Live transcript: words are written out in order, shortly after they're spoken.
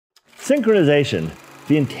Synchronization,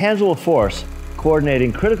 the intangible force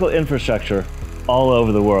coordinating critical infrastructure all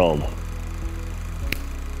over the world.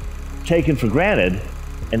 Taken for granted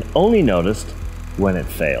and only noticed when it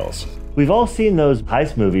fails. We've all seen those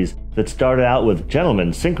heist movies that started out with,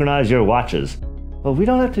 "Gentlemen, synchronize your watches." But we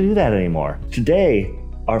don't have to do that anymore. Today,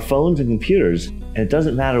 our phones and computers, and it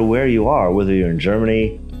doesn't matter where you are, whether you're in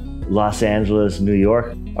Germany, Los Angeles, New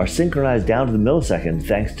York, are synchronized down to the millisecond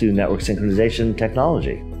thanks to network synchronization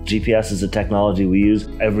technology. GPS is a technology we use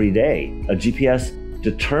every day. A GPS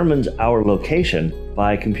determines our location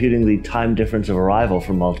by computing the time difference of arrival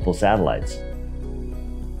from multiple satellites.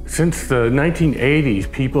 Since the 1980s,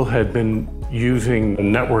 people had been using the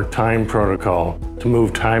network time protocol to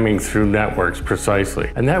move timing through networks precisely.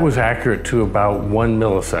 And that was accurate to about 1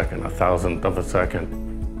 millisecond, a thousandth of a second.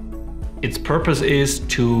 Its purpose is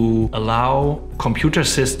to allow computer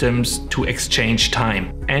systems to exchange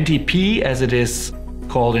time. NTP, as it is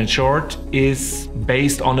called in short, is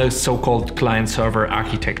based on a so-called client-server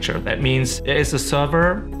architecture. That means there is a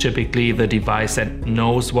server, typically the device that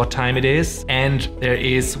knows what time it is, and there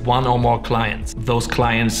is one or more clients. Those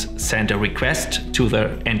clients send a request to the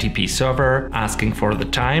NTP server asking for the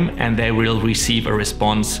time, and they will receive a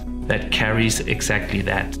response that carries exactly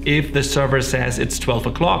that. If the server says it's 12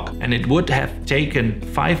 o'clock and it would have taken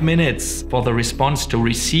 5 minutes for the response to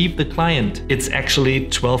receive the client, it's actually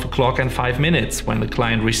 12 o'clock and 5 minutes when the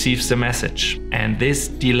client receives the message. And this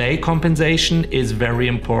delay compensation is very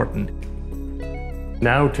important.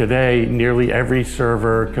 Now today, nearly every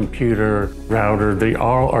server, computer, router, they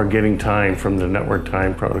all are getting time from the network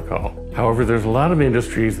time protocol. However, there's a lot of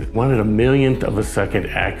industries that wanted a millionth of a second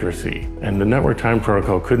accuracy, and the network time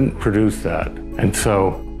protocol couldn't produce that. And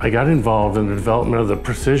so I got involved in the development of the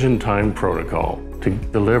precision time protocol to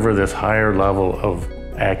deliver this higher level of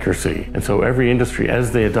accuracy. And so every industry,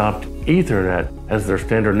 as they adopt Ethernet as their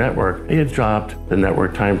standard network, they adopt the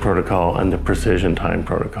network time protocol and the precision time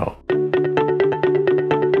protocol.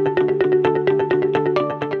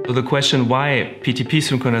 So the question why PTP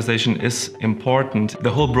synchronization is important, the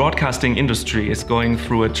whole broadcasting industry is going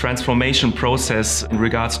through a transformation process in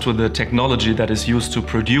regards to the technology that is used to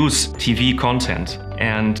produce TV content.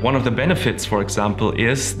 And one of the benefits, for example,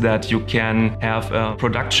 is that you can have a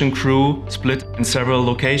production crew split in several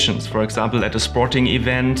locations. For example, at a sporting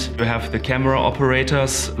event, you have the camera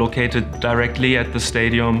operators located directly at the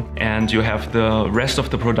stadium, and you have the rest of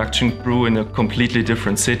the production crew in a completely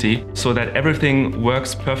different city, so that everything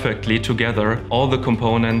works perfectly together. All the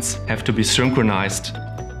components have to be synchronized.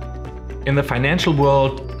 In the financial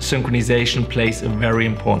world, synchronization plays a very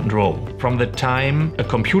important role. From the time a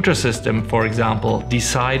computer system, for example,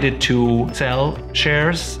 decided to sell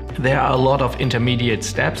shares, there are a lot of intermediate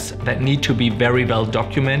steps that need to be very well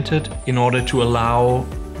documented in order to allow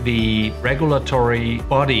the regulatory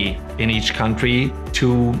body in each country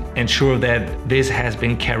to ensure that this has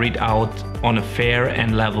been carried out on a fair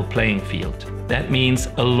and level playing field. That means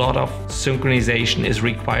a lot of synchronization is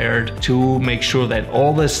required to make sure that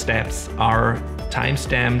all the steps are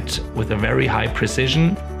time-stamped with a very high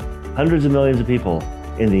precision. Hundreds of millions of people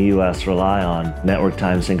in the US rely on network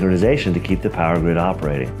time synchronization to keep the power grid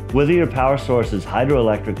operating. Whether your power source is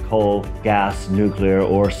hydroelectric, coal, gas, nuclear,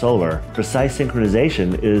 or solar, precise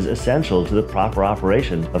synchronization is essential to the proper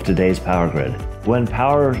operation of today's power grid. When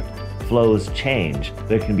power flows change,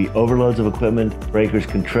 there can be overloads of equipment, breakers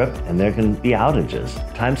can trip, and there can be outages.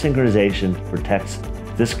 Time synchronization protects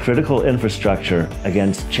this critical infrastructure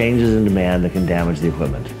against changes in demand that can damage the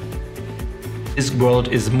equipment. This world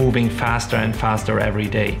is moving faster and faster every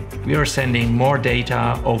day. We are sending more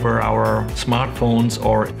data over our smartphones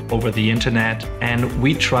or over the internet, and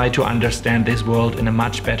we try to understand this world in a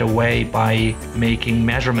much better way by making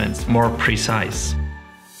measurements more precise.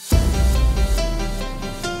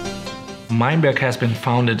 Meinberg has been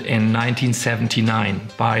founded in 1979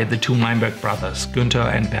 by the two Meinberg brothers, Günther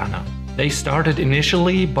and Werner. They started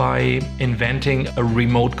initially by inventing a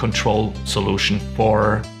remote control solution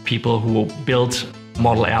for people who build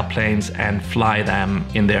model airplanes and fly them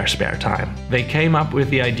in their spare time. They came up with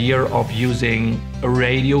the idea of using a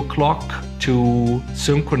radio clock to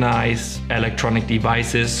synchronize electronic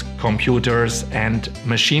devices, computers, and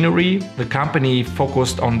machinery. The company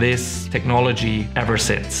focused on this technology ever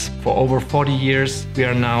since. For over 40 years, we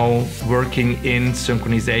are now working in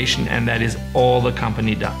synchronization, and that is all the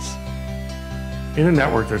company does. In a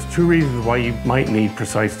network, there's two reasons why you might need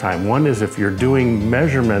precise time. One is if you're doing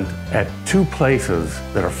measurement at two places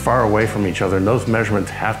that are far away from each other, and those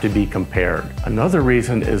measurements have to be compared. Another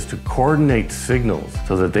reason is to coordinate signals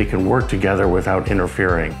so that they can work together without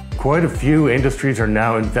interfering. Quite a few industries are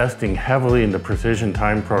now investing heavily in the precision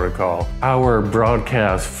time protocol. Power,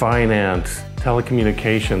 broadcast, finance,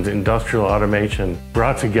 telecommunications, industrial automation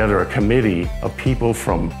brought together a committee of people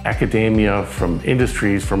from academia, from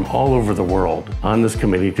industries, from all over the world on this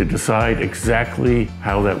committee to decide exactly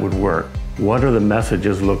how that would work. What do the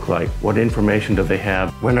messages look like? What information do they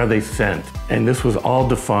have? When are they sent? And this was all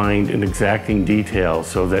defined in exacting detail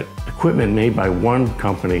so that equipment made by one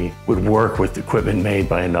company would work with equipment made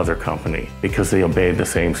by another company because they obeyed the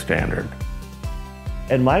same standard.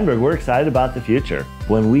 At Meinberg, we're excited about the future.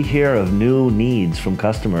 When we hear of new needs from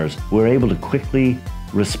customers, we're able to quickly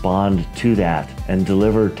respond to that and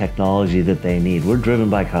deliver technology that they need. We're driven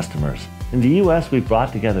by customers. In the US, we've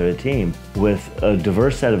brought together a team with a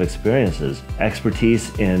diverse set of experiences,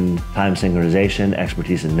 expertise in time synchronization,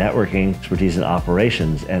 expertise in networking, expertise in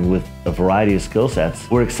operations, and with a variety of skill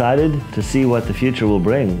sets. We're excited to see what the future will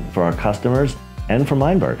bring for our customers and for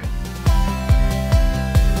Meinberg.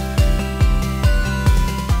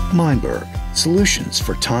 Meinberg, solutions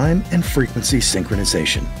for time and frequency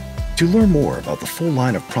synchronization. To learn more about the full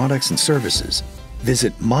line of products and services,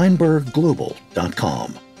 visit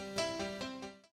meinbergglobal.com.